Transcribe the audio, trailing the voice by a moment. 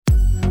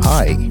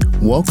Hi,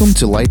 welcome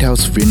to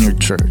Lighthouse Vineyard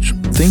Church.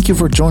 Thank you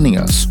for joining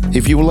us.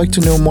 If you would like to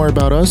know more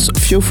about us,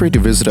 feel free to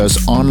visit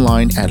us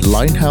online at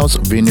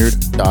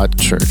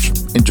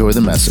lighthousevineyard.church. Enjoy the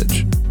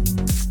message.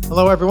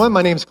 Hello, everyone.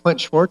 My name is Clint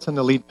Schwartz. I'm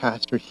the lead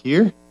pastor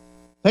here.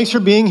 Thanks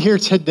for being here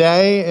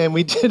today. And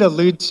we did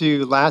allude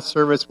to last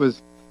service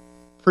was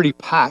pretty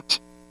packed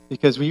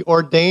because we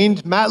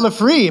ordained Matt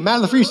LaFree.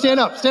 Matt LaFree,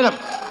 stand up, stand up.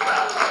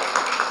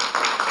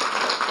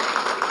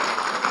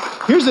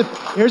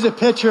 Here's a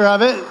picture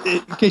of it,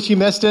 in case you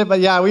missed it. But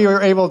yeah, we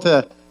were able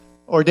to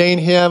ordain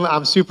him.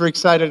 I'm super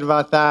excited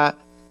about that.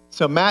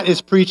 So Matt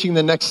is preaching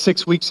the next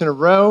 6 weeks in a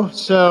row.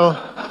 So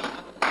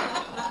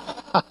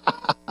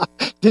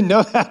didn't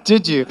know that,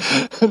 did you?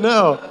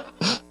 No,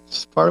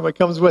 it's part of what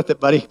comes with it,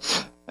 buddy.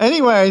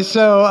 Anyway,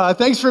 so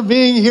thanks for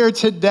being here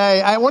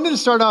today. I wanted to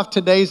start off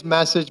today's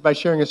message by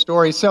sharing a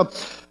story. So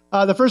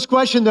the first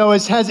question, though,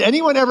 is, has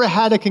anyone ever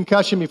had a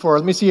concussion before?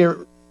 Let me see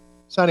your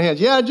sign of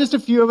hands. Yeah, just a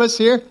few of us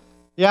here.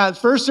 Yeah, the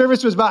first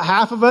service was about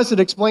half of us. It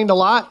explained a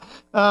lot.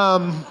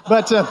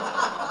 But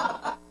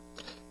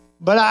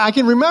I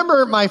can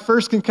remember my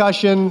first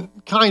concussion,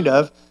 kind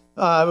of. It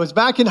was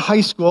back in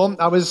high school.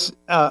 I was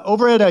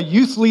over at a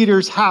youth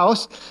leader's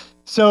house.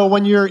 So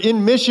when you're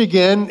in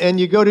Michigan and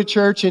you go to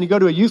church and you go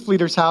to a youth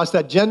leader's house,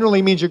 that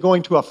generally means you're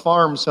going to a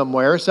farm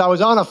somewhere. So I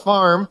was on a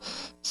farm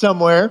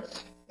somewhere,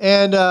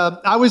 and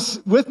I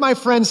was with my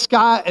friends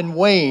Scott and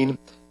Wayne.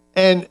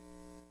 And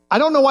I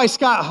don't know why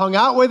Scott hung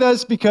out with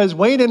us, because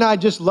Wayne and I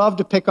just love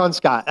to pick on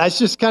Scott. That's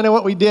just kind of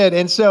what we did.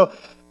 And so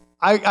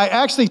I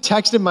actually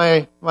texted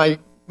my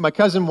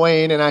cousin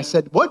Wayne, and I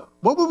said, what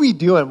were we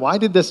doing? Why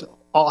did this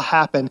all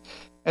happen?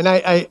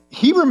 And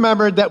he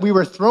remembered that we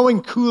were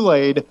throwing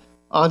Kool-Aid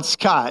on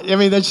Scott. I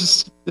mean,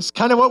 that's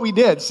kind of what we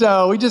did.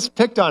 So we just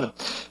picked on him.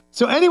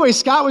 So anyway,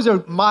 Scott was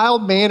a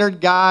mild-mannered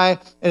guy,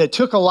 and it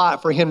took a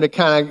lot for him to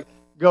kind of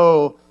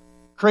go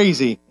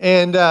crazy.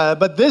 And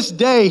but this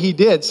day he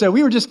did. So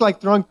we were just like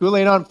throwing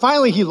Kool-Aid on him.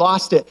 Finally, he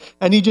lost it,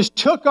 and he just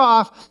took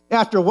off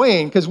after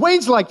Wayne, because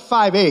Wayne's like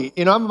 5'8".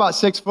 You know, I'm about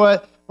 6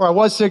 foot, or I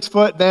was 6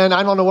 foot then.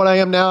 I don't know what I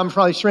am now. I'm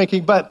probably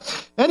shrinking.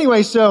 But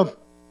anyway, so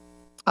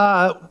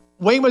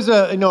Wayne was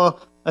an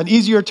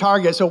easier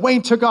target. So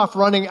Wayne took off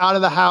running out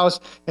of the house,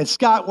 and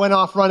Scott went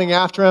off running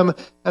after him.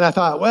 And I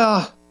thought,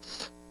 well,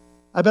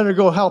 I better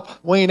go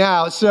help Wayne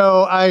out.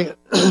 So I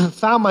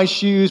found my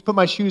shoes, put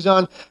my shoes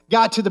on,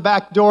 got to the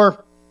back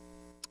door,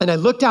 and I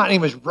looked out, and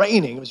it was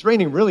raining. It was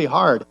raining really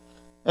hard.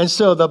 And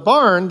so the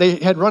barn, they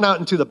had run out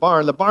into the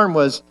barn. The barn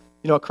was,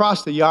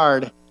 across the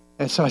yard.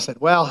 And so I said,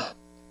 well,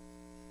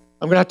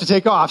 I'm going to have to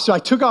take off. So I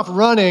took off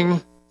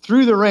running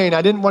through the rain.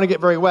 I didn't want to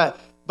get very wet.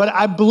 But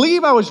I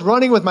believe I was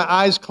running with my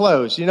eyes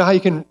closed. You know how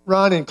you can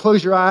run and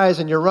close your eyes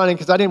and you're running,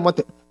 because I didn't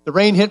want the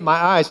rain hitting my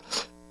eyes.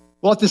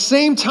 Well, at the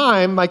same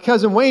time, my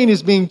cousin Wayne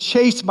is being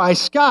chased by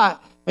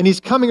Scott, and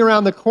he's coming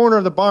around the corner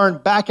of the barn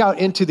back out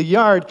into the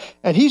yard,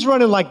 and he's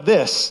running like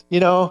this,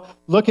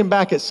 looking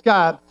back at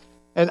Scott.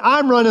 And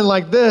I'm running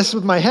like this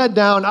with my head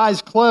down,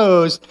 eyes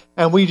closed,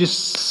 and we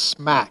just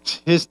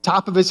smacked. His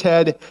top of his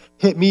head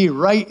hit me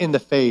right in the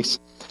face.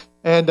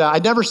 And I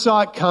never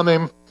saw it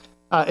coming.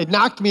 It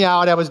knocked me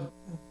out.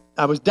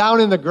 I was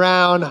down in the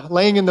ground,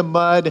 laying in the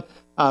mud.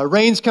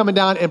 Rain's coming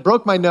down and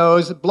broke my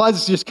nose.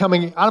 Blood's just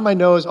coming out of my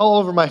nose, all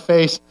over my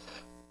face.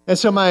 And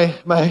so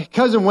my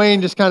cousin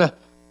Wayne just kind of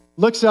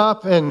looks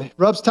up and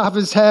rubs top of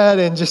his head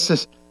and just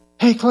says,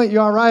 "Hey, Clint,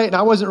 you all right?" And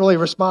I wasn't really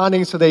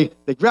responding, so they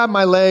grabbed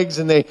my legs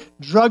and they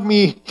drug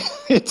me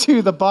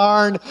into the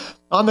barn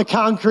on the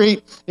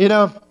concrete,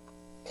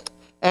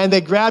 and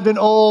they grabbed an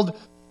old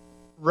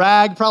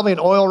rag, probably an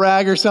oil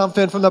rag or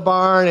something from the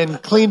barn,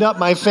 and cleaned up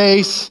my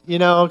face,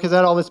 because I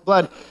had all this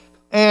blood.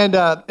 And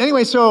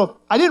anyway, so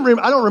I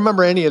don't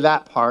remember any of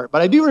that part,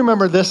 but I do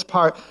remember this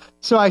part.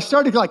 So I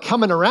started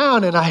coming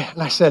around, and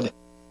I said,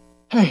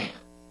 "Hey,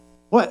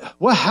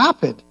 what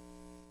happened?"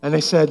 And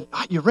they said,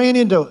 you ran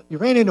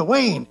into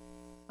Wayne."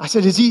 I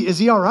said, Is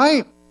he all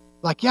right?"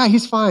 Like, "Yeah,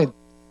 he's fine."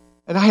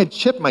 And I had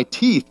chipped my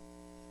teeth.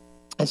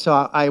 And so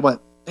I went,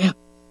 "Damn,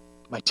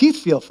 my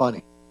teeth feel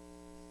funny."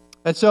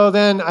 And so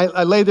then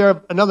I lay there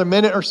another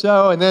minute or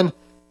so, and then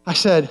I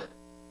said,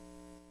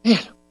 "Man,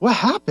 what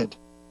happened?"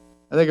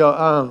 And they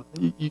go,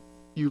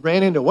 you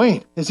ran into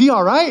Wayne. Is he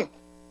all right?"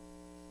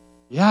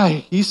 "Yeah,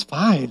 he's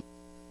fine."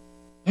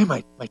 "Man,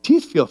 my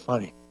teeth feel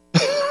funny."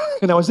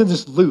 And I was in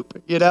this loop,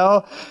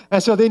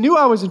 And so they knew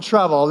I was in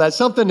trouble, that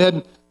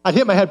I'd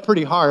hit my head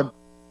pretty hard.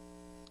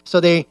 So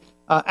they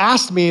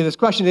asked me this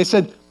question. They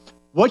said,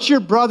 "What's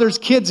your brother's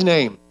kid's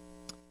name?"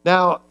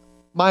 Now,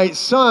 my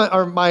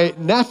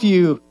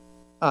nephew,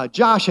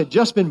 Josh, had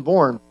just been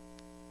born.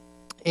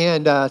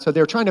 And so they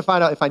were trying to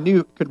find out if I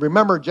could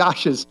remember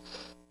Josh's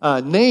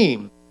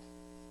name.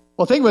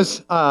 Well, the thing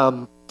was,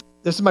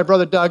 this is my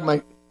brother Doug,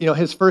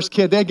 his first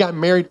kid. They had gotten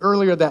married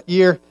earlier that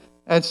year.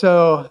 And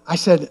so I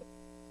said,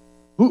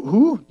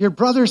 Who? Your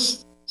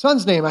brother's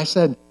son's name?" I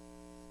said,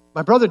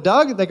 "My brother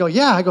Doug?" They go,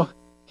 "Yeah." I go,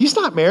 "He's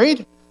not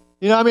married."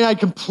 I'd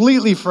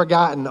completely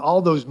forgotten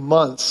all those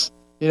months,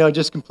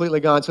 just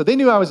completely gone. So they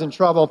knew I was in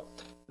trouble.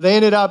 they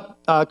ended up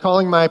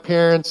calling my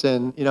parents,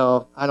 and, I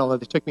don't know,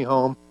 they took me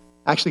home,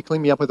 actually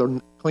cleaned me up with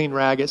a clean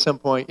rag at some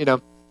point,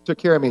 took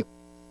care of me.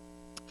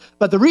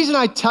 But the reason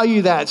I tell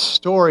you that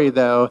story,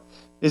 though,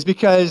 is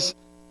because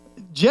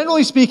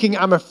generally speaking,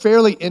 I'm a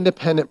fairly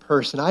independent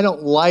person. I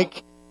don't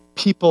like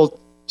people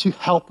to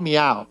help me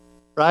out,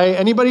 right?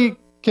 Anybody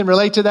can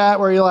relate to that,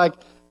 where you're like,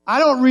 I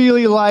don't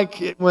really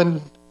like it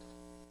when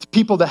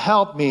people to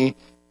help me.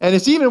 And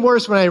it's even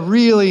worse when I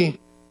really,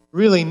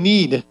 really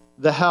need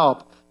the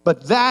help.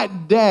 But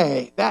that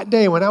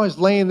day when I was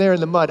laying there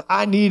in the mud,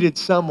 I needed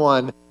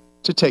someone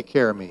to take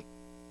care of me.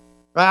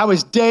 Right? I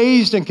was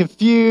dazed and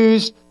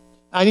confused.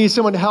 I needed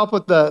someone to help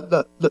with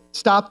the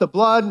stop the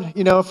blood,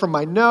 from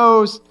my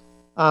nose,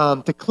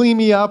 to clean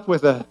me up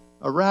with a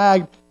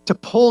rag, to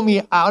pull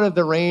me out of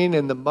the rain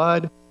and the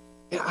mud.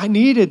 I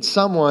needed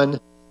someone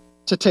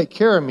to take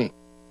care of me.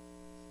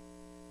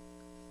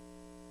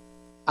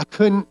 I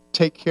couldn't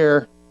take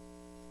care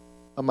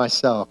of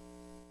myself.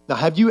 Now,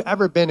 have you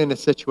ever been in a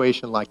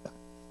situation like that?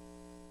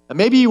 And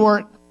maybe you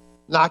weren't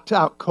knocked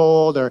out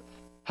cold or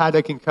had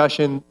a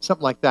concussion,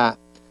 something like that.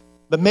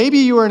 But maybe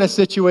you were in a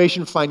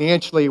situation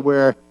financially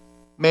where,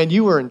 man,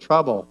 you were in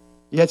trouble.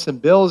 You had some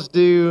bills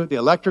due, the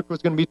electric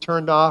was going to be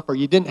turned off, or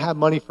you didn't have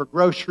money for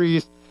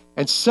groceries,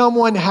 and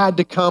someone had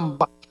to come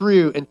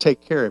through and take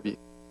care of you.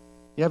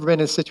 You ever been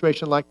in a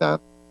situation like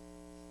that?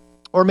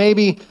 Or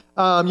maybe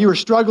you were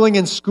struggling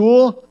in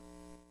school,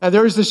 and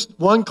there was this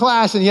one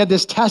class, and you had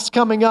this test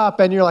coming up,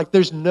 and you're like,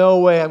 there's no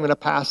way I'm going to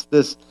pass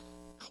this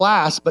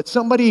class. But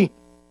somebody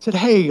said,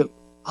 hey,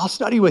 I'll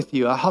study with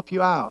you. I'll help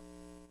you out.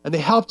 And they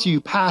helped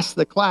you pass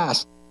the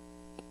class.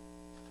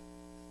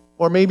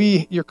 Or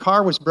maybe your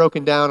car was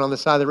broken down on the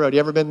side of the road. You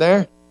ever been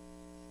there?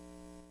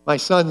 My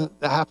son,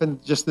 that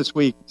happened just this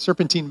week,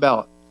 serpentine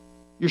belt.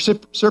 Your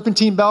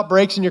serpentine belt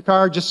breaks in your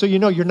car, just so you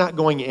know, you're not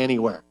going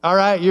anywhere. All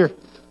right? You're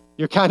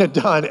kind of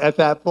done at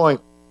that point.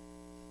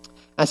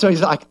 And so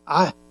he's like,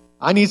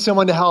 I need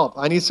someone to help.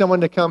 I need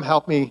someone to come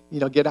help me,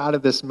 get out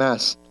of this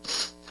mess.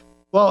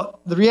 Well,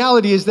 the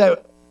reality is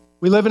that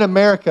we live in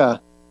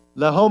America,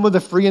 the home of the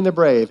free and the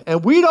brave.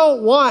 And we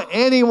don't want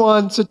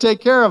anyone to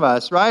take care of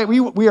us, right?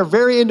 We are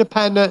very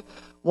independent,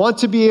 want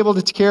to be able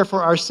to care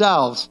for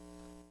ourselves.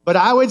 But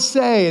I would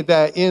say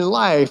that in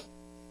life,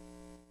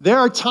 there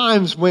are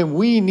times when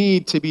we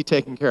need to be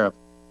taken care of.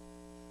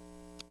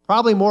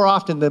 Probably more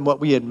often than what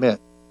we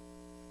admit.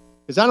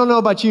 Because I don't know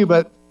about you,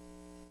 but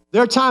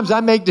there are times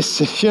I make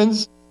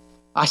decisions,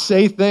 I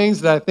say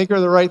things that I think are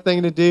the right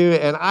thing to do,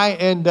 and I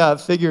end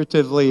up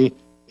figuratively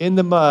in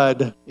the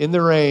mud, in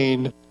the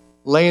rain,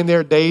 laying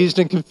there dazed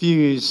and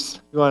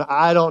confused, going,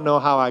 I don't know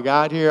how I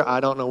got here, I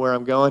don't know where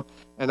I'm going,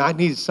 and I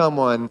need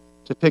someone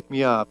to pick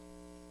me up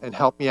and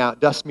help me out,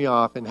 dust me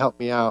off and help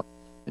me out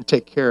and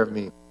take care of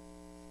me.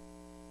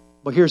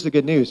 But here's the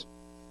good news.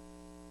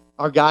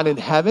 Our God in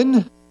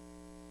heaven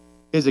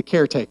is a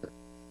caretaker.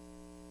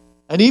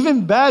 And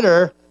even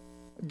better,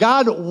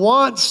 God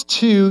wants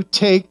to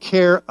take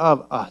care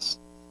of us.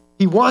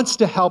 He wants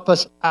to help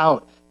us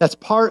out. That's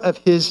part of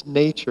his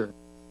nature.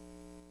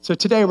 So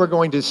today we're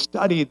going to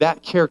study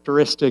that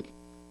characteristic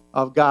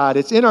of God.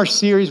 It's in our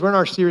series. We're in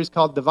our series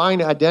called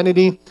Divine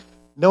Identity,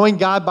 Knowing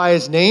God by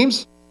his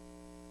names.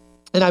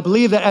 And I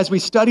believe that as we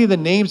study the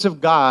names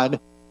of God,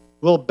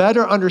 we'll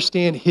better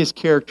understand his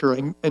character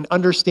and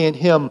understand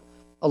him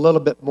a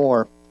little bit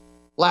more.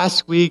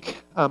 Last week,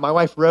 my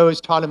wife Rose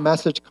taught a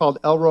message called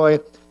Elroy,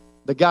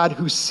 the God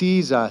who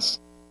sees us.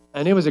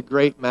 And it was a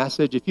great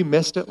message. If you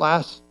missed it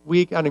last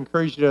week, I'd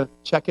encourage you to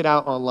check it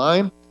out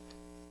online.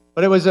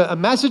 But it was a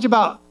message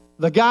about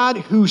the God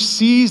who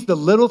sees the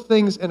little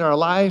things in our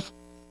life,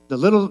 the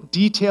little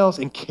details,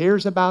 and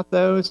cares about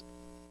those.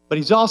 But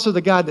he's also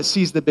the God that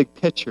sees the big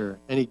picture,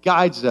 and he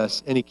guides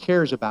us, and he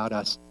cares about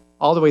us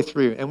all the way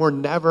through. And we're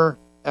never,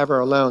 ever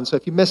alone. So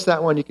if you missed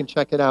that one, you can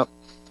check it out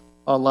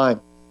online.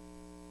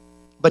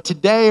 But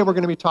today we're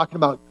going to be talking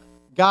about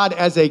God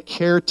as a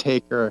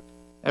caretaker.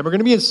 And we're going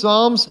to be in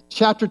Psalms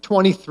chapter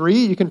 23.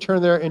 You can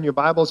turn there in your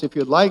Bibles if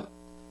you'd like.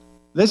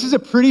 This is a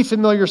pretty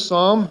familiar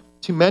psalm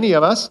to many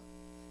of us.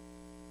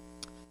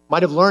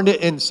 Might have learned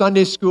it in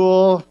Sunday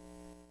school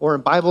or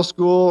in Bible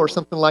school or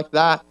something like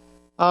that.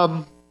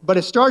 But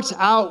it starts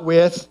out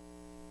with,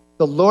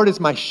 the Lord is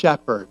my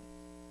shepherd.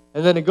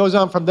 And then it goes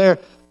on from there.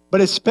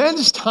 But it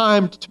spends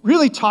time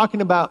really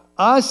talking about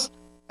us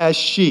as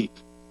sheep.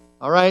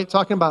 All right?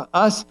 Talking about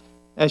us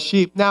as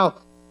sheep. Now,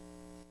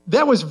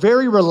 that was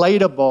very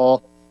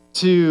relatable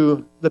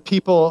to the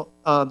people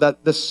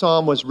that this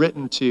psalm was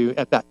written to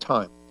at that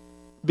time.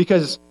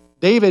 Because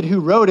David, who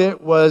wrote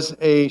it, was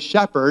a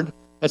shepherd,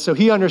 and so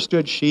he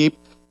understood sheep.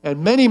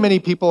 And many, many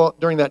people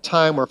during that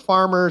time were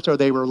farmers, or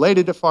they were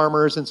related to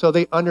farmers, and so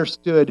they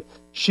understood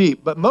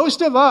sheep. But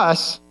most of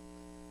us,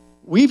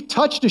 we've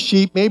touched a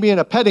sheep maybe in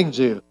a petting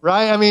zoo,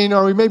 right? I mean,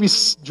 or we maybe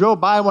drove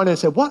by one and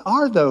said, what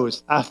are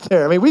those out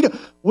there? I mean,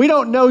 we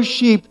don't know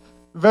sheep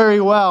very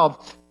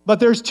well. But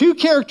there's two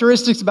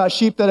characteristics about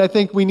sheep that I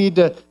think we need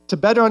to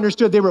better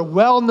understand. They were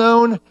well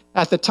known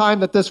at the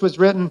time that this was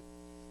written,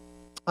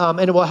 and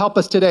it will help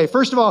us today.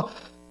 First of all,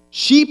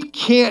 Sheep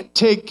can't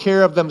take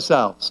care of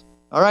themselves,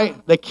 all right?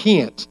 They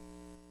can't.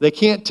 They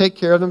can't take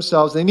care of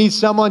themselves. They need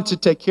someone to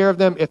take care of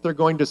them if they're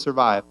going to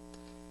survive.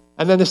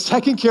 And then the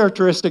second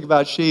characteristic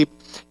about sheep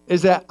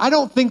is that I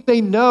don't think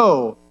they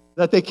know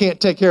that they can't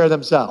take care of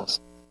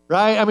themselves,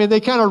 right? I mean, they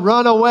kind of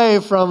run away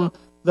from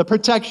the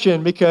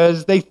protection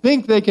because they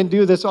think they can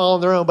do this all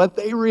on their own, but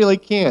they really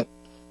can't.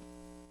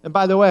 And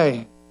by the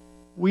way,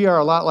 we are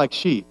a lot like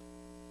sheep.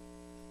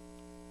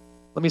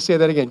 Let me say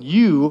that again.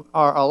 You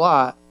are a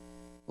lot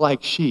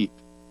like sheep.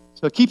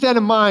 So keep that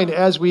in mind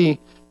as we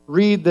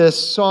read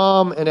this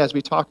psalm and as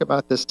we talk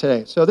about this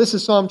today. So this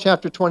is Psalm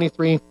chapter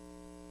 23,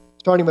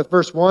 starting with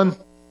verse 1.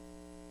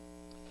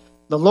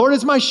 The Lord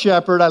is my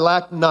shepherd, I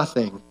lack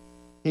nothing.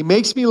 He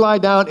makes me lie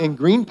down in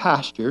green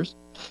pastures.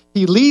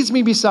 He leads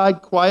me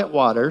beside quiet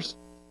waters.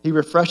 He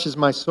refreshes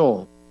my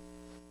soul.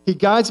 He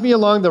guides me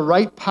along the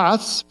right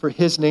paths for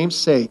his name's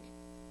sake.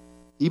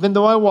 Even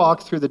though I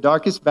walk through the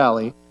darkest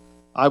valley,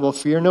 I will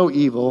fear no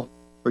evil,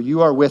 for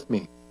you are with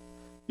me.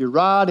 Your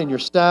rod and your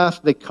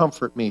staff, they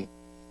comfort me.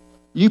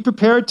 You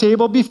prepare a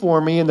table before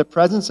me in the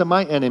presence of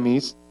my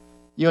enemies.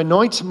 You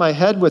anoint my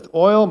head with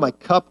oil, my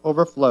cup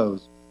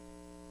overflows.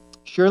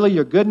 Surely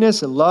your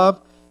goodness and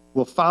love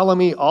will follow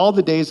me all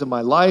the days of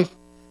my life,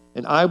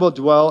 and I will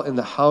dwell in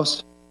the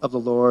house of the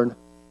Lord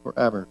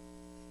forever.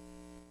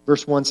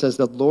 Verse 1 says,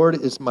 the Lord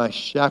is my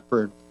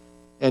shepherd.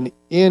 And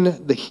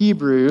in the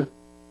Hebrew,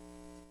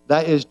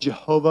 that is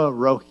Jehovah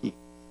Rohi.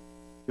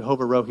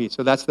 Jehovah Rohi.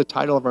 So that's the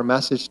title of our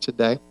message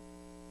today.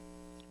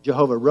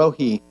 Jehovah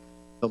Rohi,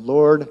 the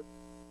Lord,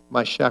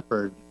 my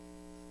shepherd.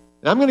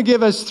 And I'm going to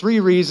give us three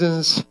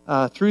reasons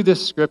through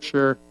this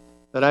scripture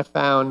that I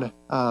found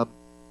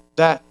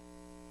that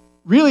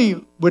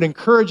really would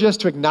encourage us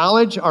to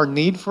acknowledge our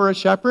need for a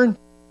shepherd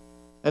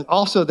and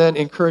also then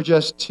encourage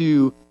us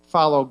to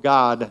follow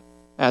God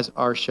as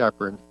our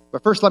shepherd.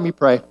 But first, let me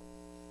pray.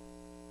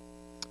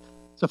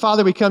 So,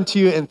 Father, we come to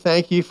you and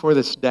thank you for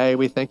this day.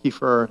 We thank you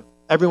for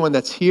everyone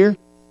that's here.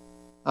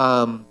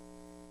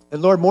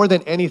 And Lord, more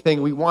than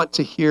anything, we want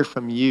to hear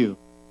from you.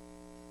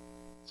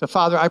 So,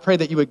 Father, I pray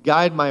that you would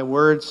guide my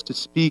words to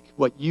speak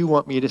what you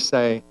want me to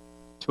say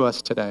to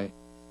us today.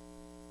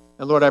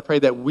 And Lord, I pray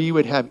that we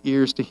would have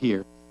ears to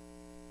hear.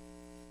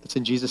 It's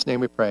in Jesus' name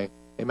we pray.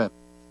 Amen.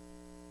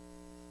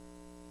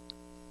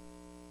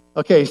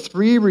 Okay,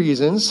 three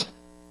reasons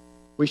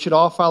we should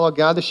all follow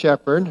God the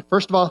shepherd.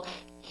 First of all,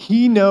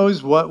 he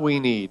knows what we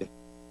need.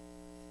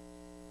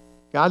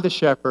 God the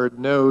shepherd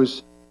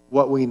knows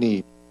what we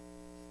need.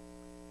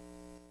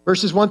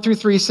 Verses 1 through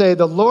 3 say,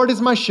 the Lord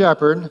is my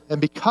shepherd,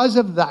 and because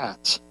of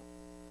that,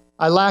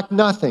 I lack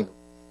nothing.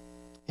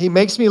 He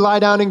makes me lie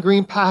down in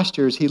green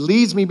pastures. He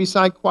leads me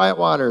beside quiet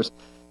waters.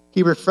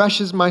 He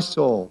refreshes my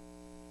soul.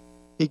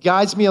 He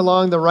guides me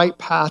along the right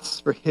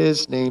paths for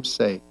his name's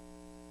sake.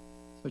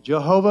 So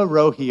Jehovah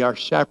Rohi, our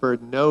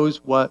shepherd,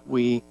 knows what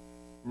we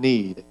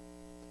need.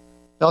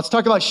 Now let's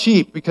talk about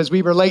sheep because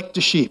we relate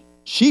to sheep.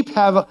 Sheep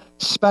have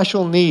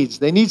special needs.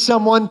 They need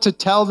someone to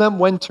tell them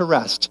when to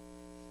rest.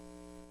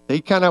 They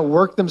kind of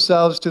work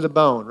themselves to the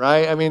bone,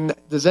 right? I mean,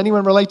 does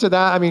anyone relate to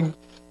that? I mean,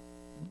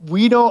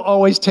 we don't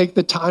always take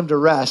the time to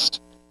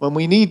rest when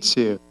we need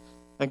to.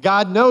 And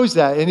God knows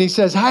that. And he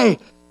says, hey,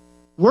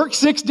 work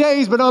 6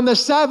 days, but on the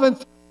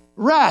seventh,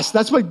 rest.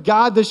 That's what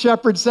God the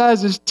shepherd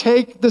says, is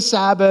take the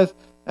Sabbath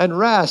and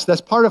rest.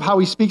 That's part of how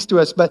he speaks to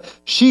us. But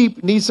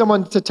sheep need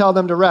someone to tell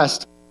them to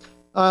rest.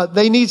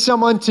 They need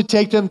someone to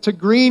take them to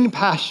green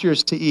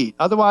pastures to eat.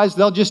 Otherwise,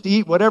 they'll just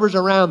eat whatever's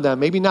around them,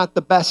 maybe not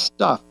the best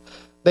stuff.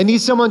 They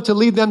need someone to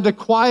lead them to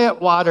quiet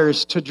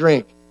waters to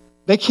drink.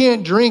 They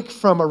can't drink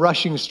from a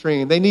rushing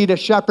stream. They need a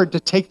shepherd to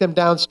take them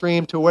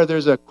downstream to where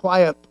there's a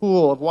quiet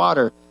pool of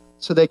water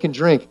so they can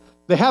drink.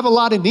 They have a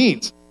lot of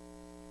needs.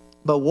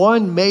 But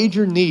one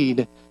major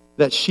need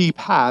that sheep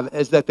have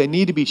is that they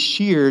need to be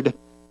sheared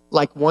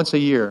like once a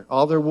year.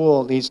 All their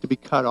wool needs to be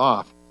cut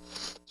off.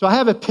 So I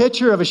have a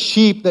picture of a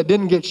sheep that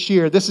didn't get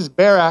sheared. This is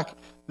Barak,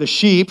 the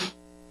sheep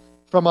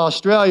from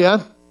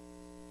Australia.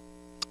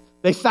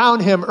 They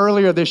found him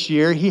earlier this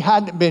year. He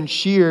hadn't been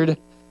sheared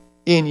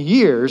in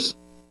years.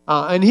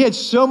 And he had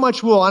so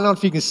much wool. I don't know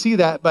if you can see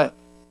that, but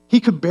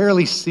he could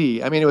barely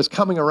see. I mean, it was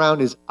coming around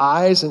his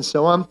eyes and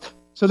so on.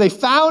 So they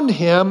found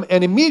him,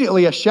 and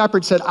immediately a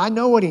shepherd said, I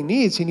know what he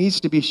needs. He needs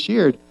to be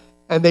sheared.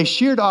 And they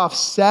sheared off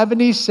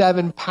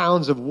 77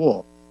 pounds of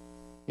wool.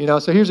 You know,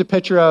 so here's a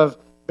picture of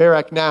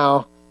Barak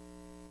now.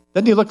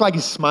 Doesn't he look like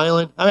he's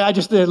smiling? I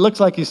mean, it looks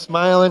like he's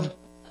smiling.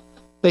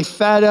 They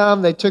fed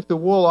him. They took the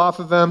wool off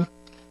of him,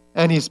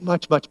 and he's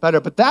much, much better.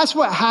 But that's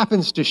what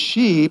happens to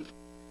sheep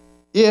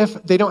if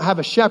they don't have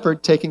a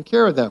shepherd taking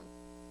care of them.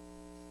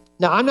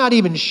 Now, I'm not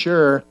even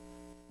sure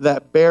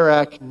that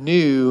Barak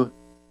knew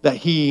that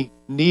he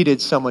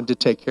needed someone to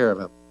take care of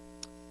him.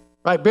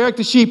 Right? Barak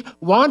the sheep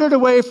wandered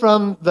away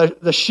from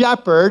the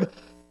shepherd,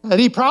 and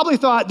he probably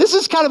thought, this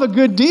is kind of a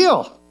good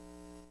deal.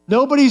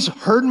 Nobody's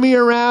herding me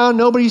around.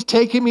 Nobody's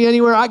taking me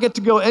anywhere. I get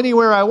to go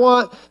anywhere I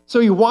want.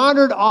 So he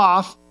wandered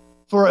off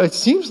it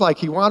seems like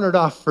he wandered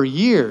off for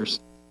years,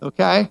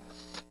 okay?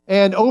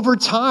 And over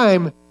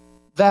time,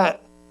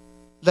 that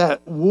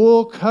that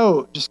wool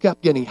coat just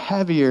kept getting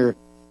heavier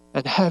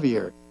and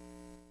heavier.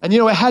 And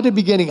it had to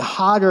be getting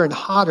hotter and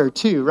hotter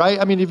too, right?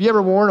 I mean, have you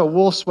ever worn a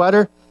wool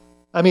sweater?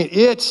 I mean,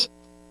 it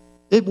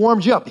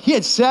warms you up. He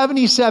had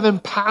 77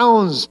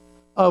 pounds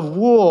of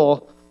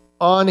wool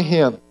on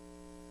him.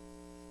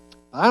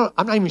 I'm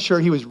not even sure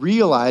he was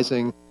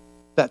realizing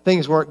that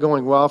things weren't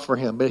going well for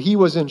him, but he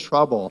was in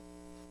trouble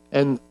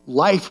and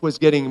life was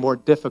getting more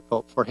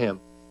difficult for him.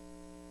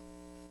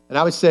 And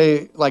I would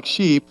say, like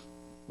sheep,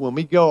 when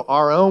we go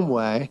our own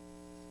way,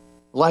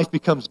 life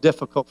becomes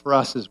difficult for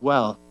us as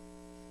well.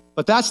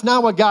 But that's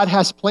not what God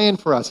has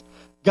planned for us.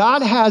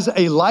 God has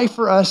a life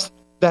for us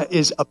that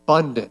is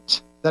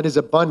abundant. That is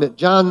abundant.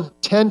 John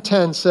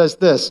 10:10 says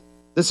this.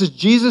 This is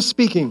Jesus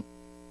speaking.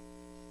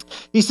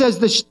 He says,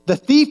 the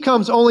thief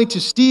comes only to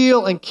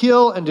steal and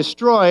kill and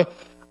destroy.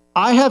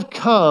 I have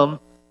come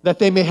that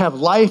they may have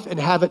life and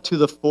have it to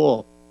the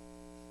full.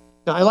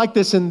 Now, I like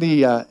this in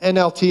the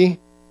NLT.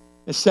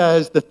 It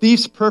says, the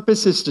thief's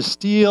purpose is to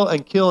steal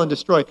and kill and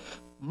destroy.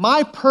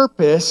 My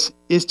purpose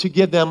is to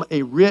give them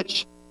a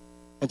rich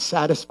and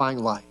satisfying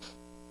life.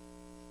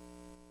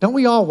 Don't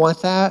we all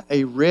want that?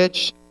 A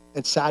rich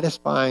and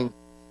satisfying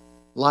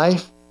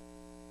life?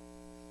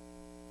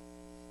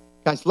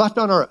 Guys, left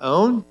on our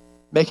own,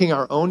 making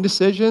our own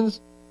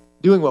decisions,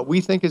 doing what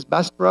we think is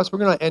best for us, we're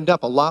going to end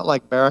up a lot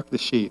like Barak the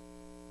sheep.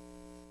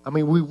 I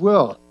mean, we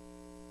will.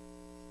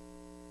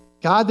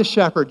 God the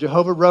shepherd,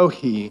 Jehovah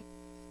Rohi,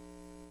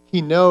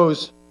 he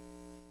knows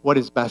what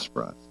is best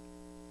for us.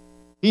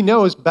 He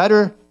knows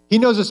better. He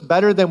knows us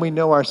better than we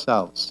know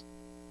ourselves.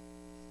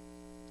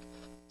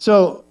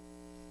 So,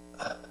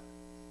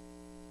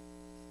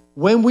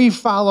 when we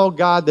follow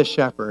God the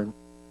shepherd,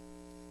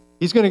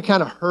 he's going to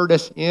kind of herd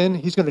us in.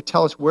 He's going to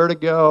tell us where to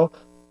go,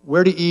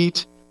 where to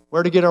eat,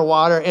 where to get our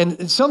water.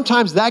 And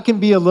sometimes that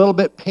can be a little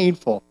bit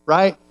painful,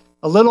 right?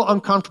 A little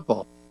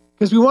uncomfortable.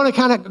 Because we want to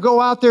kind of go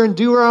out there and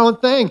do our own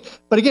thing.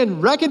 But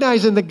again,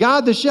 recognizing that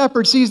God the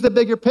shepherd sees the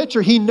bigger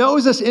picture. He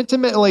knows us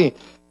intimately.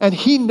 And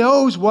he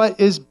knows what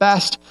is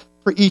best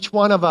for each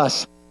one of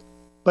us.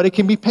 But it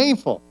can be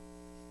painful.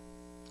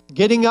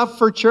 Getting up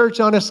for church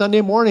on a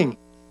Sunday morning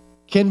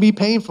can be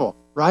painful,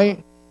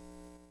 right?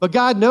 But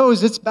God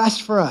knows it's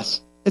best for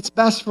us. It's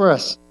best for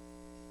us.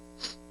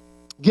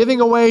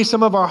 Giving away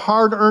some of our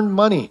hard-earned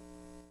money,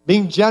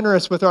 being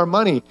generous with our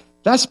money,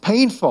 that's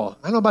painful.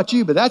 I don't know about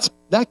you, but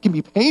that can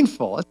be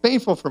painful. It's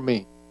painful for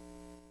me.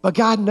 But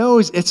God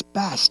knows it's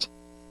best.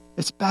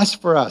 It's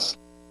best for us.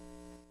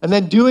 And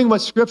then doing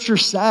what Scripture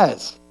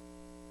says.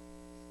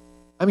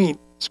 I mean,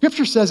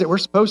 Scripture says that we're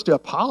supposed to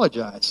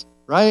apologize,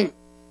 right?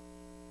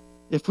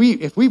 If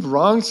we've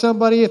wronged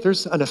somebody, if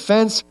there's an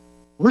offense,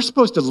 we're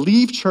supposed to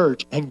leave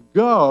church and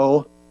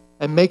go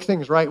and make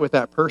things right with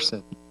that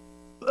person.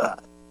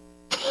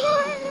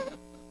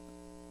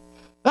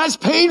 That's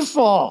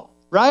painful,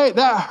 right?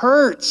 That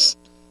hurts.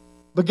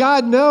 But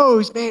God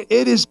knows, man,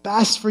 it is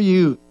best for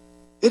you.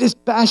 It is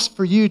best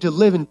for you to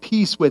live in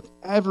peace with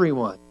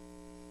everyone.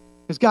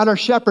 Because God, our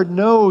shepherd,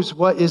 knows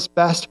what is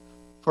best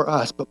for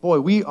us. But boy,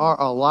 we are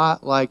a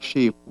lot like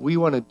sheep. We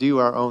want to do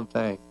our own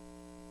thing.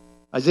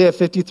 Isaiah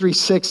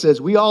 53:6 says,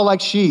 we all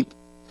like sheep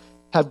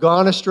have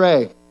gone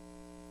astray,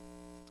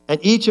 and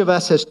each of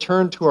us has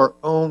turned to our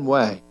own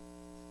way.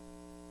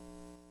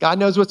 God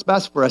knows what's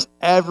best for us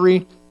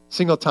every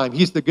single time.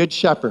 He's the good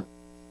shepherd.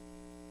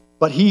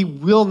 But he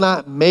will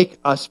not make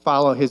us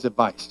follow his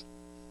advice.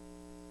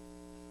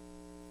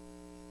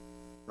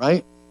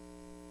 Right?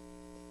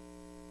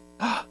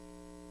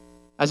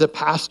 As a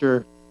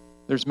pastor,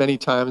 there's many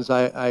times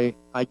I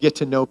get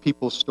to know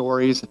people's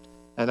stories,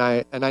 and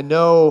I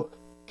know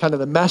kind of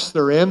the mess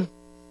they're in.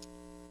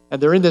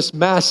 And they're in this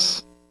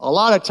mess a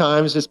lot of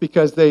times just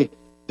because they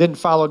didn't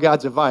follow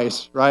God's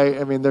advice, right?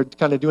 I mean, they're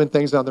kind of doing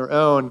things on their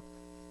own.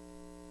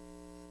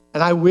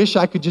 And I wish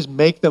I could just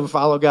make them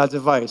follow God's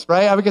advice,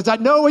 right? Because I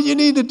know what you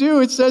need to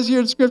do. It says here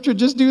in Scripture,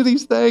 just do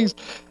these things.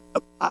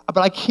 But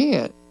I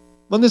can't.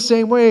 Well, in the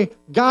same way,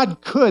 God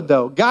could,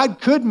 though.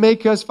 God could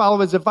make us follow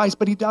his advice,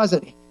 but he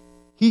doesn't.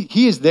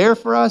 He is there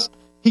for us.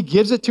 He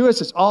gives it to us.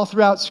 It's all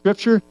throughout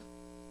Scripture.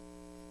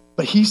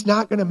 But he's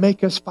not going to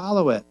make us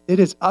follow it. It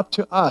is up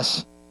to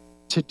us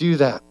to do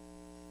that.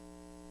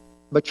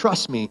 But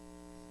trust me,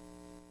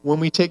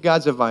 when we take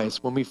God's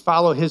advice, when we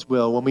follow his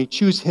will, when we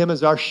choose him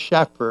as our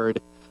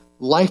shepherd,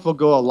 life will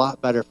go a lot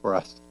better for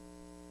us.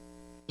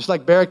 Just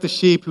like Barak the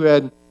sheep who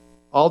had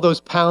all those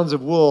pounds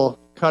of wool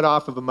cut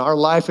off of him, our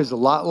life is a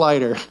lot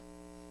lighter.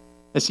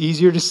 It's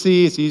easier to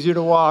see. It's easier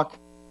to walk.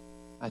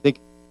 I think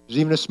there's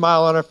even a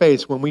smile on our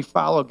face when we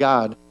follow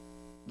God,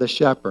 the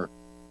shepherd.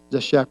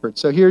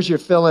 So here's your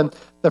fill-in.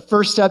 The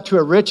first step to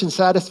a rich and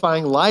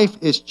satisfying life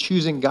is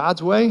choosing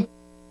God's way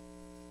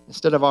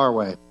instead of our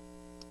way.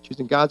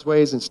 Choosing God's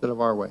ways instead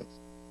of our ways.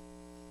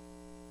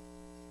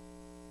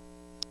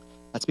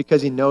 That's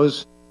because he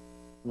knows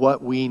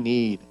what we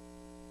need.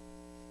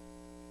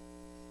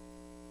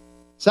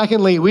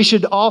 Secondly, we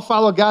should all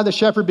follow God the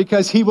shepherd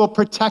because he will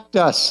protect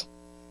us.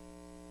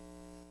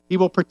 He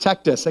will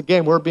protect us.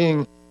 Again, we're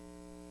being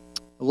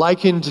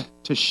likened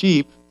to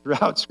sheep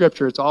throughout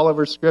Scripture. It's all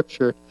over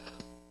Scripture.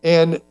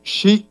 And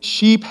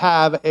sheep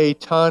have a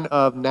ton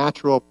of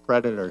natural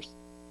predators.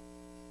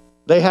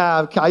 They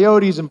have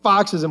coyotes and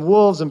foxes and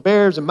wolves and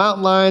bears and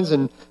mountain lions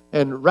and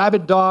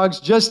rabid dogs,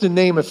 just to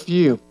name a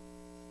few.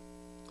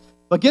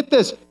 But get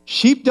this,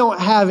 sheep don't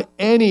have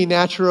any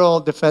natural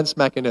defense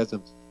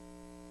mechanisms.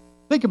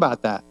 Think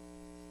about that.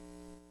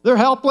 They're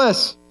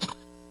helpless.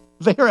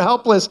 They are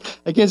helpless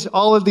against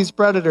all of these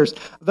predators.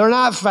 They're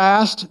not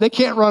fast. They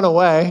can't run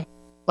away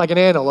like an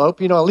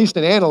antelope. At least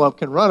an antelope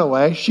can run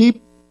away.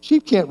 Sheep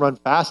can't run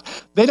fast.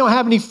 They don't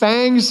have any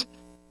fangs.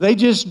 They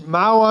just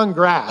mow on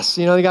grass.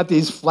 They got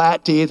these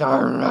flat teeth.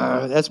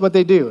 That's what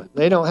they do.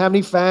 They don't have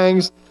any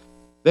fangs.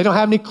 They don't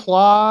have any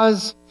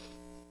claws.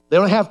 They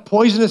don't have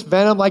poisonous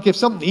venom. Like if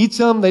something eats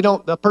them,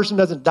 the person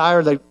doesn't die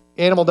or the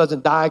animal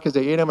doesn't die because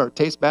they ate them or it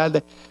tastes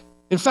bad.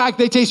 In fact,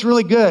 they taste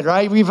really good,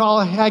 right? We've all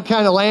had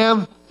kind of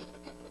lamb.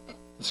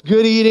 It's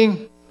good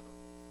eating.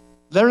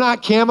 They're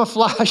not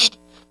camouflaged.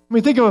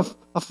 Think of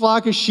a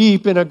flock of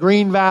sheep in a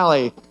green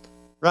valley,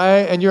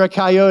 right? And you're a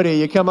coyote.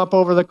 You come up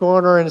over the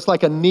corner and it's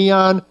like a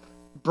neon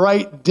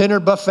bright dinner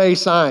buffet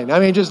sign.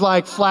 Just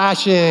like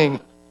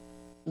flashing.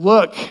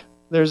 Look,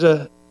 there's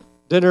a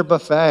dinner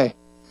buffet.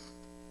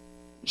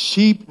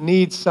 Sheep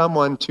need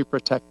someone to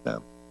protect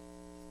them.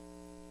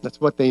 That's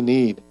what they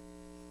need.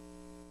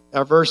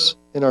 Our verse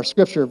in our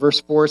scripture,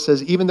 verse 4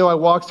 says, even though I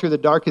walk through the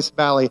darkest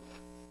valley,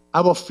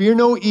 I will fear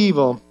no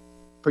evil,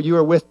 for you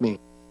are with me.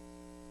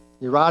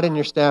 Your rod and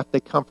your staff, they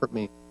comfort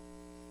me.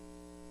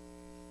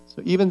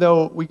 So even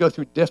though we go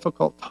through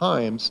difficult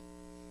times,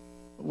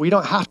 we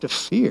don't have to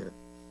fear.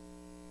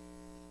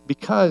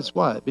 Because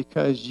what?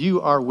 Because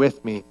you are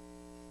with me.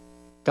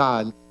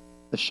 God,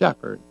 the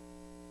shepherd,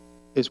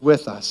 is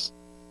with us.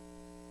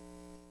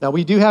 Now,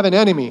 we do have an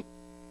enemy,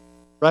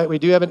 right? We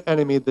do have an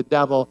enemy, the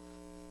devil,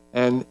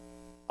 and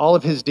all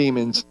of his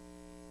demons.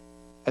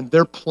 And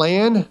their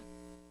plan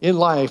in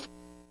life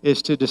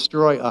is to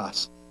destroy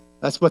us.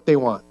 That's what they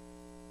want.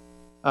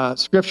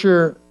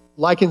 Scripture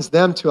likens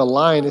them to a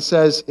lion. It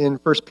says in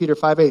 1 Peter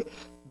 5:8,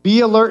 be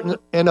alert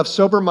and of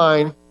sober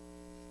mind.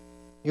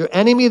 Your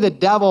enemy, the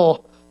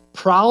devil,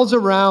 prowls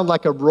around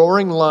like a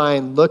roaring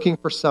lion looking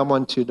for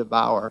someone to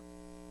devour.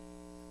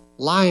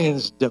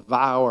 Lions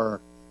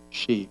devour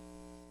sheep.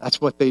 That's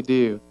what they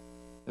do.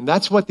 And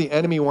that's what the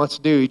enemy wants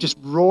to do. He's just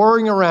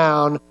roaring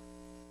around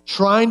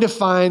trying to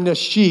find a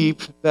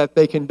sheep that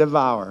they can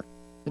devour.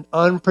 An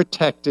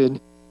unprotected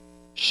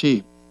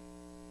sheep.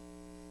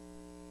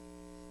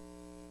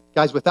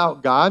 Guys,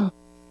 without God,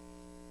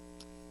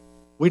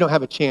 we don't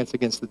have a chance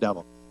against the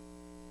devil.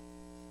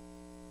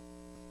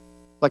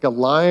 Like a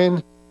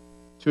lion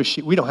to a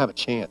sheep, we don't have a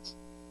chance.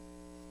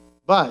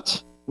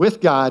 But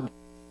with God,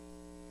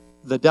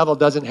 the devil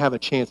doesn't have a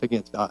chance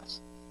against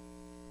us.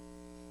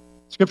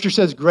 Scripture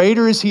says,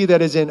 greater is he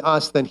that is in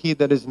us than he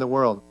that is in the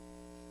world.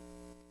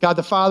 God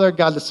the Father,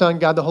 God the Son,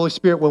 God the Holy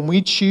Spirit, when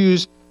we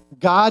choose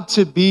God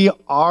to be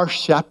our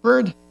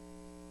shepherd,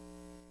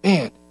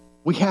 man,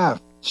 we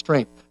have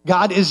strength.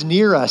 God is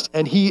near us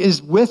and he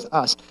is with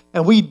us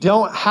and we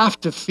don't have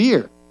to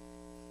fear.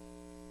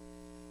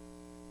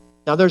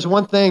 Now there's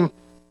one thing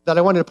that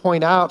I wanted to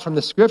point out from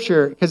the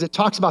scripture because it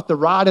talks about the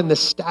rod and the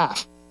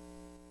staff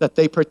that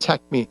they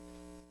protect me.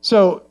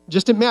 So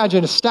just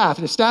imagine a staff.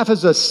 The staff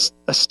is a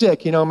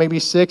stick, maybe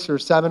 6 or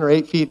 7 or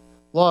 8 feet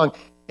long.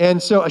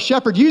 And so a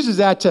shepherd uses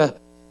that to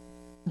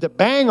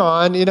bang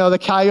on, the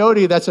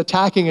coyote that's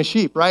attacking a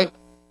sheep, right?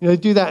 They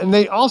do that. And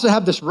they also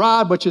have this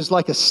rod, which is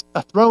like a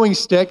throwing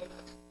stick.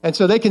 And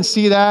so they can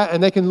see that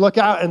and they can look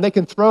out and they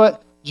can throw it,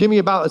 Jimmy,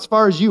 about as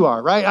far as you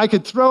are, right? I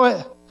could throw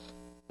it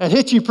and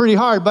hit you pretty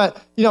hard.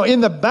 But, in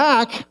the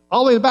back,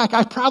 all the way in the back,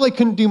 I probably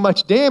couldn't do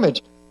much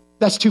damage.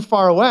 That's too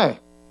far away.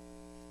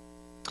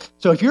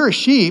 So if you're a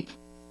sheep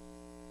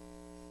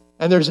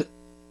and there's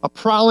a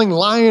prowling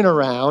lion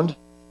around,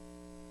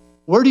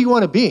 where do you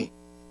want to be?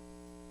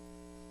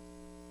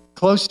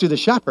 Close to the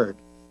shepherd,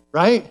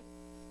 right?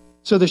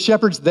 So the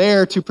shepherd's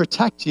there to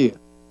protect you.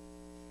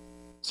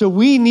 So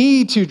we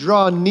need to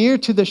draw near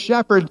to the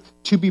shepherd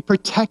to be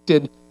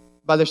protected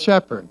by the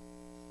shepherd.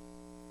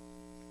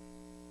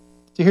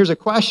 So here's a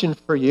question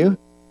for you.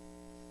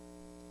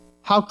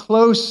 How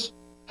close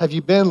have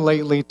you been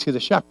lately to the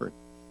shepherd?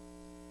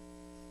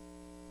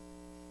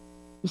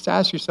 Just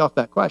ask yourself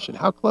that question.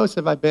 How close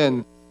have I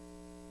been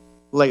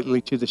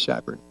lately to the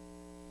shepherd?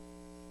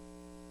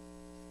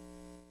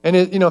 And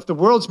if the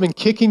world's been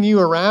kicking you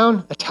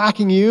around,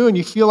 attacking you, and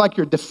you feel like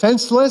you're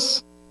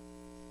defenseless,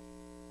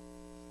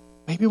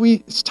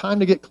 maybe it's time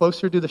to get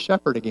closer to the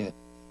shepherd again.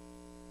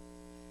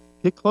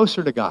 Get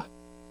closer to God.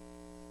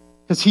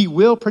 Because he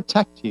will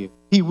protect you.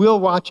 He will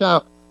watch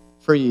out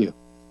for you.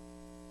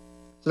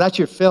 So that's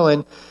your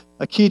fill-in.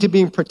 A key to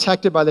being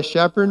protected by the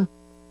shepherd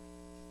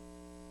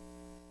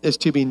is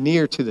to be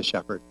near to the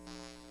shepherd.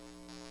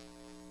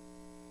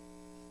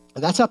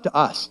 And that's up to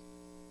us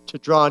to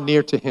draw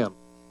near to him.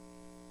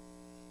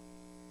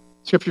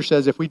 Scripture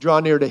says if we draw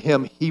near to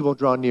him, he will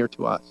draw near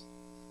to us.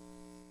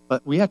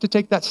 But we have to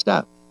take that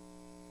step.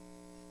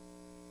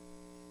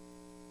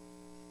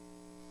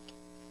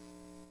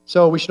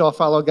 So we should all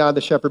follow God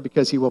the shepherd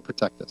because he will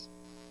protect us.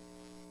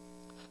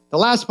 The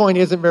last point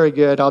isn't very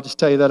good. I'll just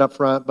tell you that up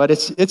front, but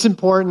it's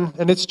important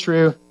and it's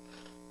true.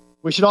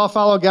 We should all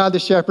follow God the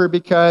shepherd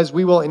because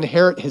we will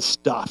inherit his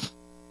stuff.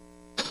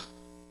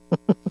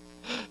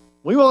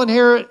 We will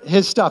inherit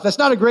his stuff. That's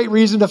not a great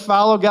reason to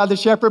follow God the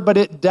shepherd, but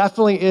it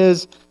definitely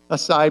is a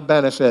side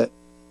benefit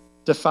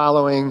to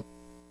following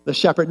the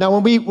shepherd. Now,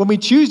 when we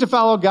choose to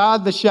follow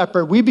God the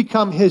shepherd, we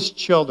become his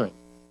children.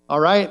 All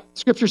right?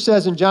 Scripture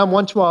says in John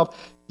 1:12,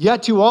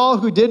 "Yet to all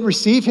who did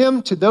receive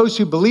him, to those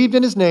who believed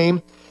in his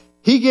name,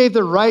 he gave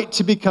the right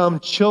to become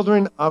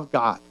children of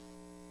God."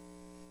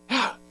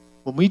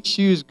 When we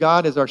choose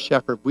God as our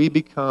shepherd, we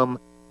become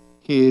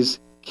his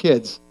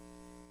kids.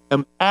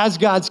 And as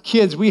God's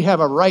kids, we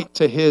have a right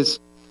to his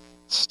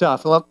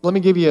stuff. Let me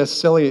give you a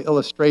silly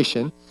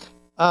illustration.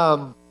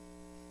 So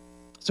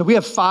we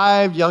have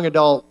 5 young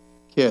adult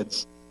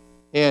kids,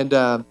 and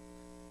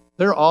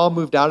they're all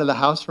moved out of the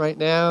house right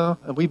now,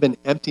 and we've been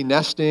empty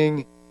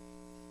nesting.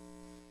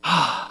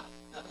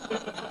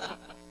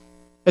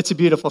 It's a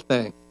beautiful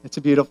thing. It's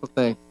a beautiful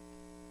thing.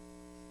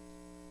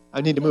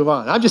 I need to move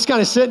on. I'm just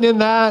kind of sitting in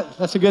that.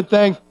 That's a good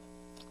thing.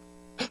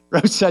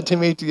 Rose said to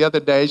me the other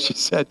day, she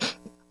said,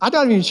 "I'm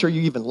not even sure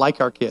you even like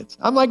our kids."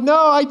 I'm like, "No,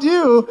 I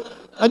do.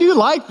 I do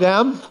like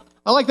them.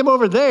 I like them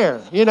over there.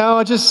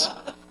 Just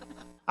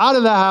out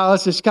of the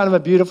house. It's kind of a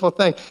beautiful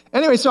thing."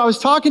 Anyway, so I was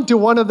talking to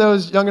one of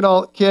those young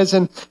adult kids,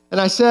 and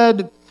I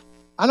said,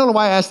 I don't know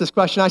why I asked this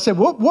question. I said,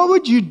 what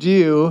would you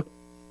do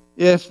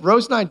if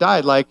Rose and I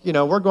died? Like,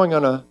 we're going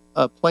on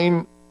a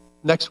plane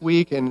next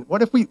week, and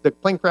what if the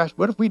plane crashed?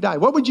 What if we died?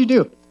 What would you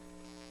do?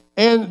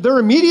 And their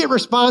immediate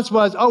response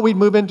was, "Oh, we'd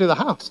move into the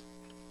house.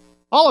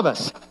 All of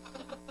us.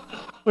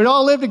 We'd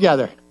all live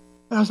together."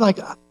 And I was like,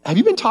 "Have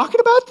you been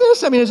talking about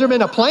this? I mean, has there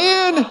been a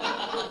plan?"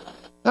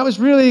 That was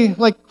really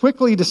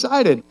quickly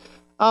decided.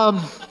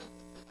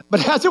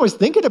 But as I was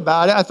thinking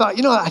about it, I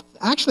thought,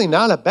 actually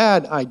not a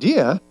bad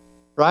idea,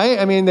 right?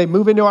 I mean, they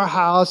move into our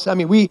house. I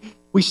mean,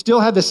 we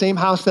still have the same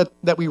house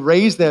that we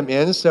raised them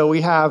in. So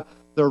we have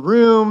their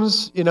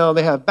rooms,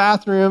 they have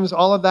bathrooms,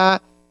 all of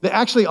that.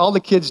 Actually, all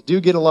the kids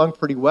do get along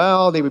pretty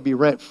well. They would be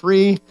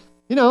rent-free,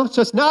 so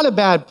it's not a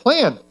bad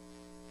plan.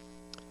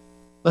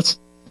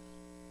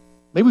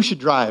 Maybe we should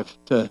drive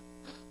to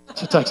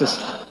Texas.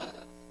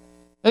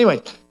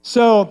 Anyway,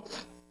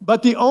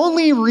 but the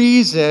only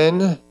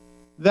reason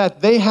that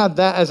they have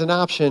that as an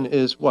option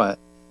is what?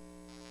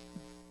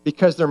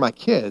 Because they're my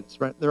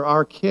kids, right? They're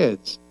our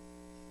kids.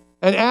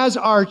 And as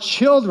our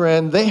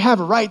children, they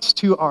have rights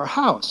to our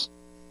house.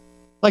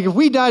 Like if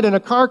we died in a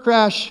car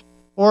crash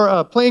or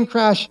a plane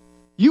crash,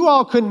 you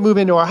all couldn't move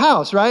into our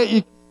house,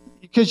 right?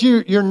 Because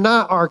you're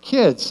not our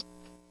kids.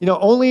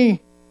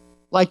 Only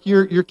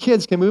your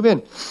kids can move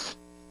in.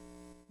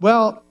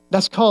 Well,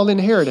 that's called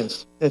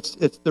inheritance.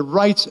 It's the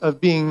rights of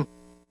being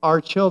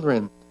our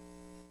children.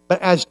 But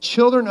as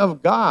children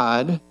of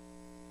God,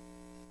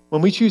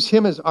 when we choose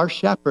him as our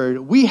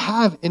shepherd, we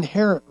have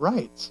inherent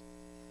rights.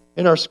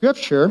 In our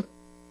scripture,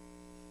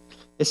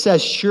 it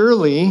says,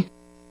 "Surely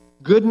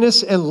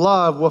goodness and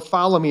love will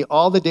follow me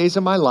all the days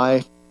of my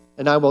life,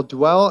 and I will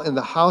dwell in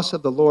the house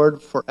of the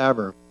Lord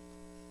forever."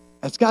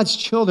 As God's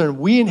children,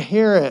 we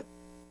inherit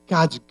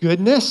God's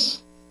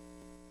goodness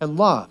and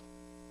love.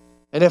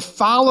 And it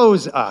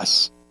follows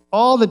us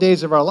all the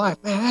days of our life.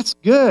 Man, that's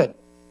good.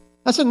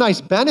 That's a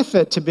nice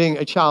benefit to being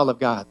a child of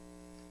God.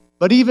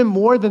 But even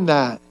more than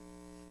that,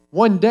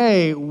 one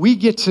day we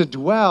get to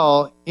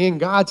dwell in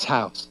God's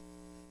house.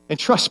 And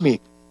trust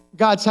me,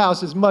 God's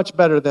house is much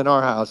better than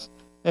our house,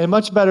 and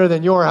much better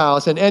than your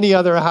house and any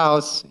other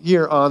house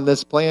here on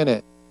this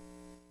planet.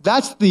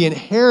 That's the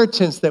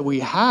inheritance that we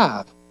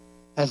have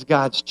as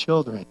God's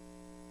children.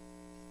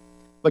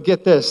 But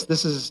get this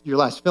is your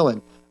last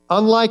fill-in.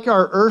 Unlike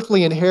our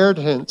earthly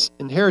inheritance,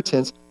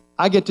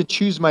 I get to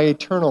choose my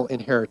eternal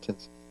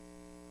inheritance.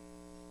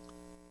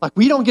 Like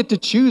we don't get to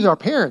choose our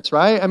parents,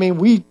 right? I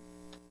mean,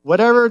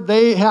 whatever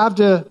they have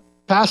to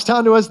pass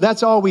down to us,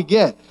 that's all we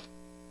get.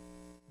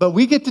 But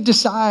we get to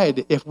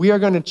decide if we are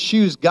going to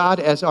choose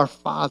God as our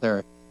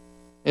Father.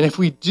 And if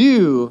we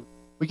do,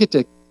 we get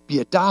to be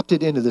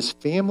adopted into this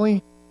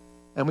family,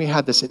 and we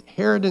have this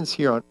inheritance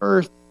here on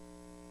earth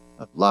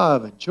of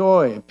love and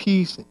joy and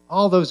peace and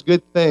all those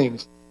good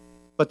things.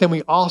 But then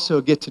we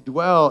also get to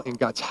dwell in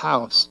God's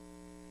house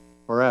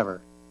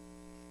forever.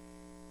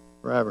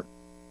 Forever.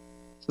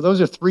 So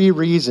those are 3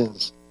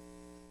 reasons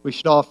we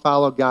should all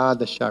follow God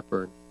the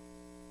shepherd.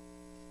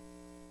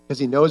 Because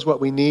he knows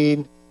what we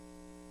need.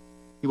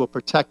 He will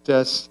protect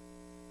us.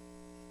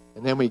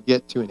 And then we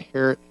get to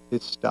inherit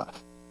his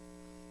stuff.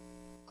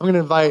 I'm going to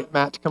invite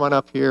Matt to come on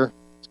up here.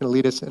 He's going to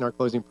lead us in our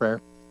closing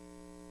prayer.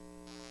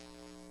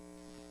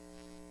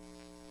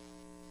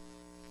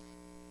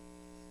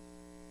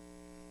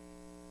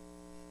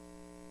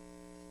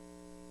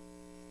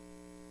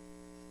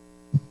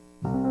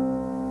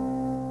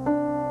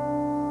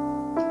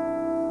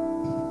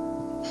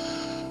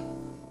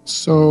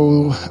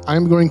 So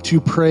I'm going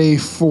to pray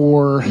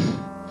for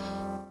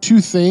 2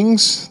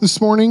 things this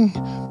morning,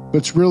 but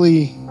it's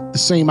really the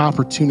same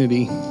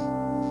opportunity.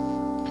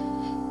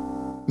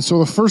 And so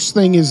the first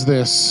thing is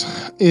this,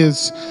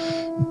 is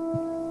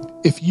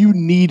if you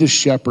need a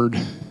shepherd,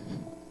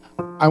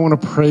 I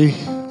want to pray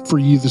for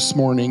you this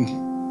morning.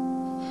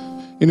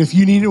 And if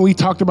you need it, we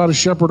talked about a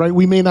shepherd, right?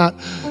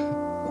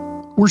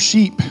 We're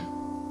sheep.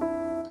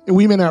 And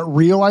we may not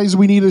realize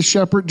we need a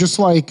shepherd, just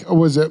like,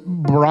 was it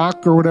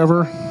Barak or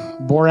whatever?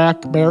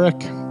 Barak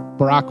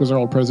was our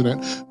old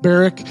president.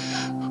 Barak,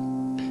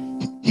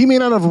 he may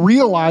not have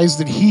realized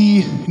that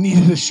he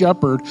needed a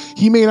shepherd.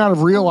 He may not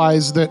have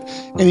realized that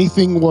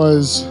anything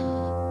was,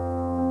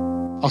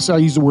 I'll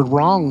use the word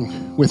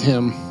wrong with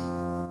him,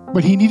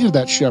 but he needed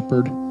that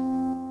shepherd.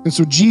 And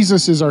so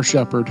Jesus is our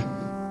shepherd.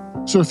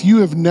 So if you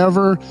have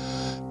never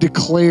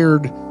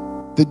declared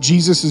that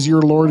Jesus is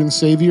your Lord and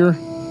Savior,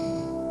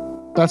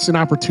 that's an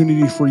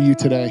opportunity for you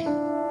today.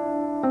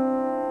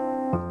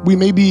 We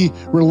may be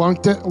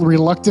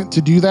reluctant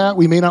to do that.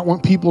 We may not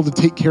want people to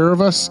take care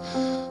of us.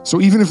 So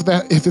even if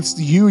it's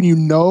you and you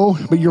know,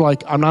 but you're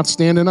like, I'm not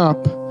standing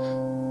up,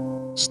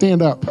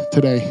 stand up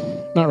today.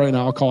 Not right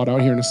now, I'll call it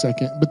out here in a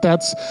second. But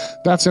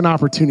that's an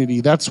opportunity.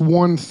 That's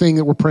one thing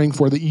that we're praying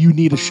for, that you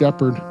need a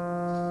shepherd.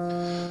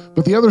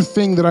 But the other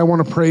thing that I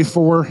want to pray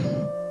for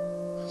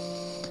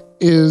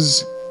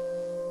is,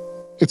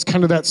 it's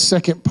kind of that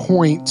second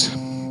point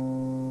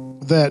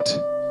that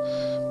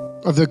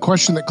of the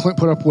question that Clint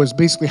put up, was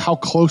basically, how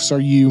close are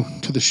you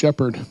to the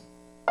shepherd?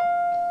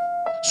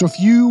 So if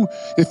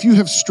you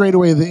have strayed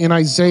away, in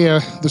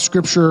Isaiah, the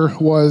scripture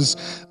was,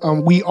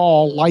 we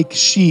all, like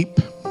sheep,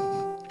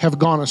 have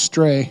gone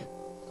astray.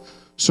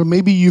 So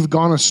maybe you've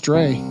gone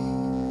astray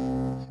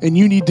and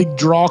you need to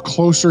draw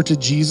closer to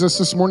Jesus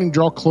this morning,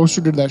 draw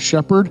closer to that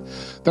shepherd.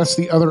 That's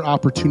the other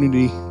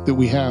opportunity that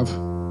we have.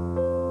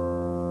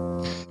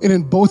 And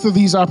in both of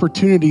these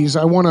opportunities,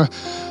 I want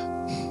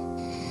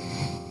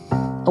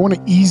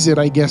to ease it,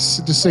 I guess,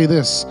 to say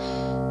this.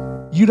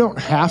 You don't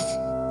have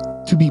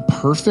to be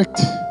perfect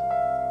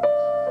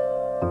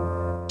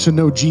to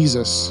know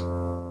Jesus.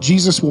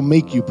 Jesus will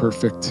make you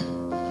perfect.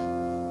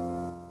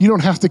 You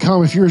don't have to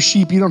come, if you're a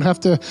sheep, you don't have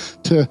to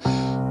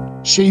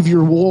shave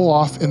your wool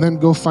off and then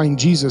go find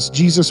Jesus.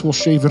 Jesus will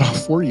shave it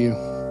off for you.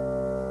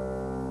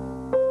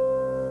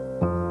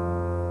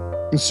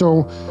 And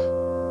so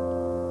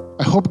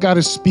I hope God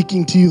is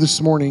speaking to you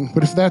this morning.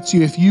 But if that's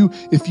you, if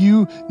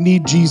you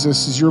need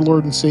Jesus as your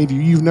Lord and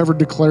Savior, you've never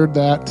declared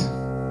that,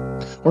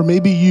 or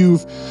maybe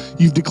you've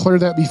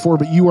declared that before,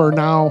 but you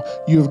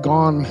have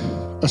gone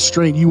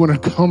astray. You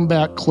want to come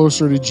back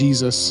closer to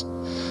Jesus.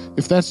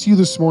 If that's you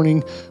this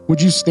morning,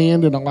 would you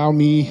stand and allow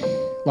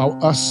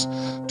us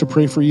to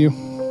pray for you?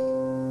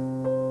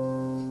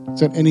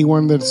 Is that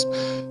anyone that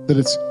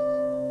it's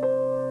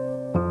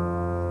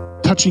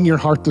touching your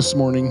heart this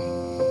morning?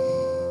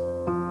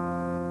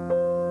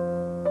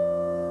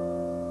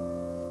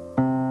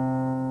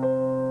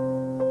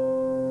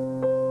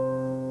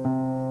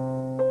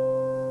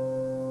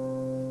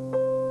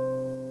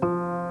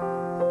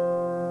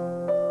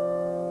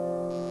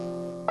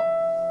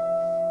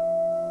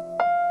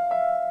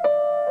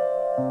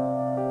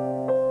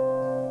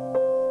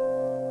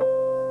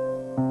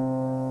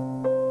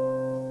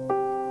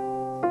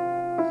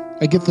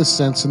 I get this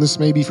sense, and this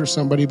may be for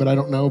somebody, but I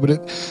don't know, but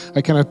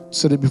I kind of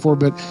said it before,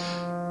 but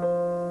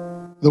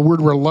the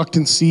word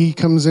reluctancy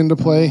comes into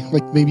play.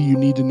 Like maybe you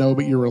need to know,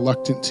 but you're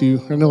reluctant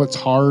to. I know it's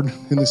hard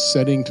in this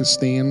setting to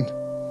stand,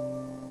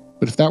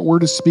 but if that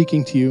word is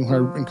speaking to you, I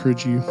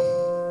encourage you.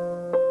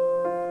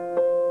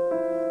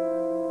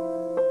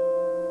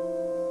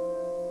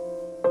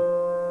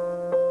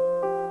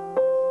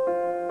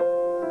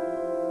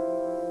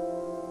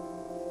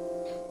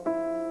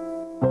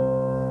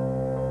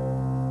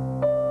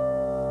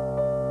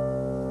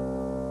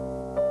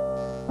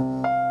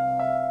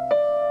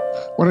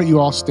 Why don't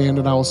you all stand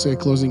and I will say a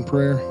closing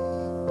prayer.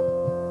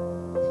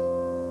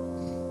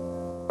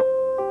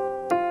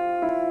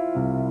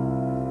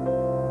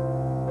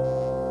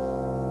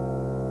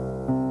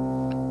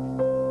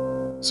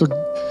 So,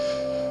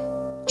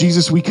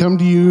 Jesus, we come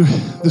to you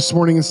this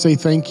morning and say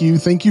thank you.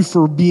 Thank you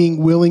for being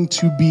willing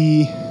to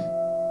be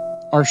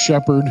our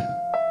shepherd.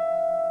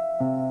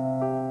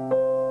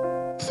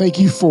 Thank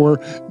you for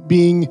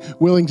being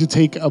willing to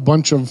take a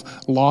bunch of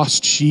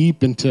lost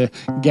sheep and to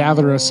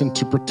gather us and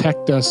to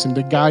protect us and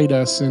to guide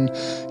us and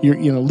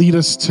lead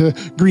us to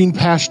green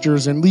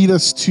pastures and lead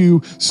us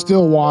to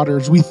still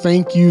waters. We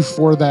thank you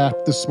for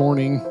that this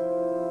morning.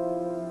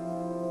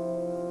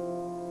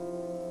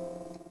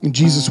 And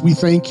Jesus, we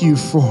thank you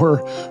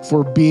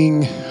for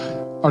being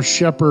our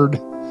shepherd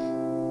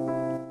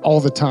all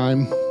the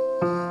time.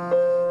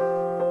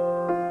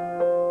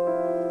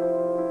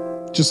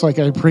 Just like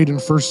I prayed in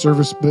first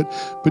service, but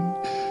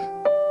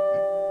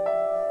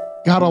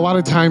God, a lot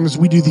of times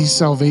we do these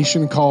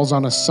salvation calls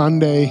on a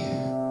Sunday,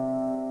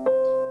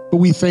 but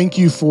we thank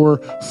you for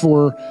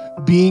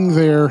being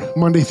there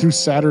Monday through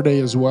Saturday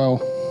as well.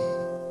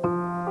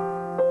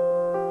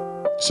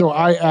 So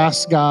I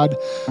ask God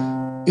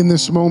in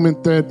this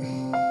moment that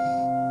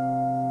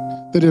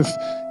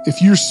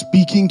if you're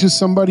speaking to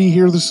somebody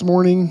here this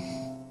morning,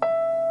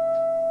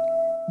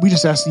 we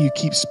just ask that you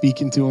keep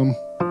speaking to them.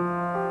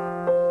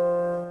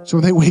 So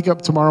when they wake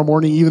up tomorrow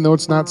morning, even though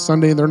it's not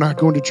Sunday and they're not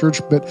going to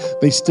church, but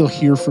they still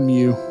hear from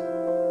you.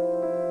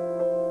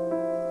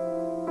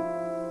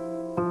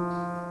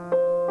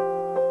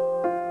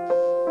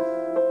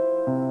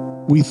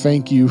 We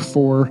thank you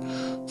for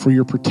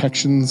your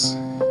protections.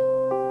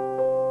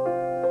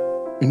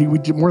 And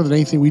more than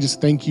anything, we just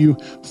thank you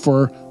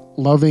for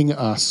loving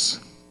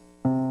us.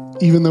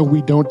 Even though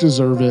we don't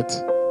deserve it,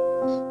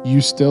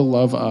 you still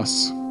love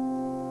us.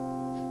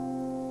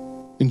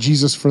 And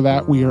Jesus, for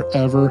that, we are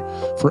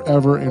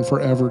forever and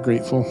forever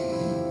grateful.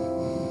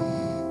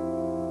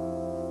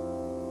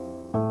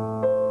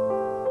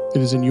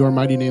 It is in your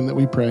mighty name that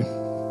we pray.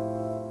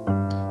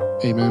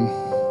 Amen.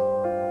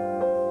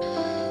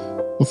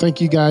 Well,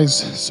 thank you guys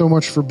so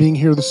much for being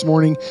here this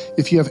morning.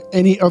 If you have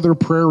any other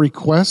prayer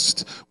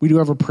requests, we do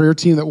have a prayer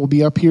team that will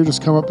be up here.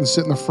 Just come up and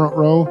sit in the front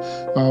row.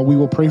 We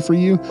will pray for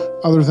you.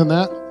 Other than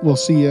that, we'll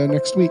see you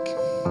next week.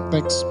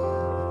 Thanks.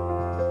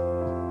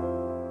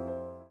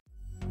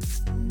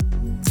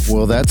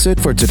 Well, that's it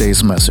for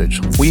today's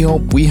message. We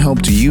hope we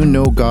helped you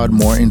know God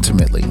more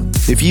intimately.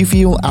 If you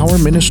feel our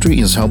ministry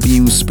is helping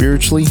you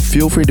spiritually,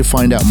 feel free to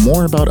find out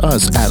more about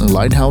us at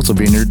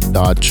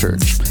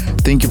lighthousevineyard.church.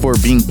 Thank you for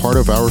being part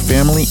of our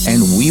family,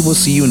 and we will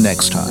see you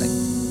next time.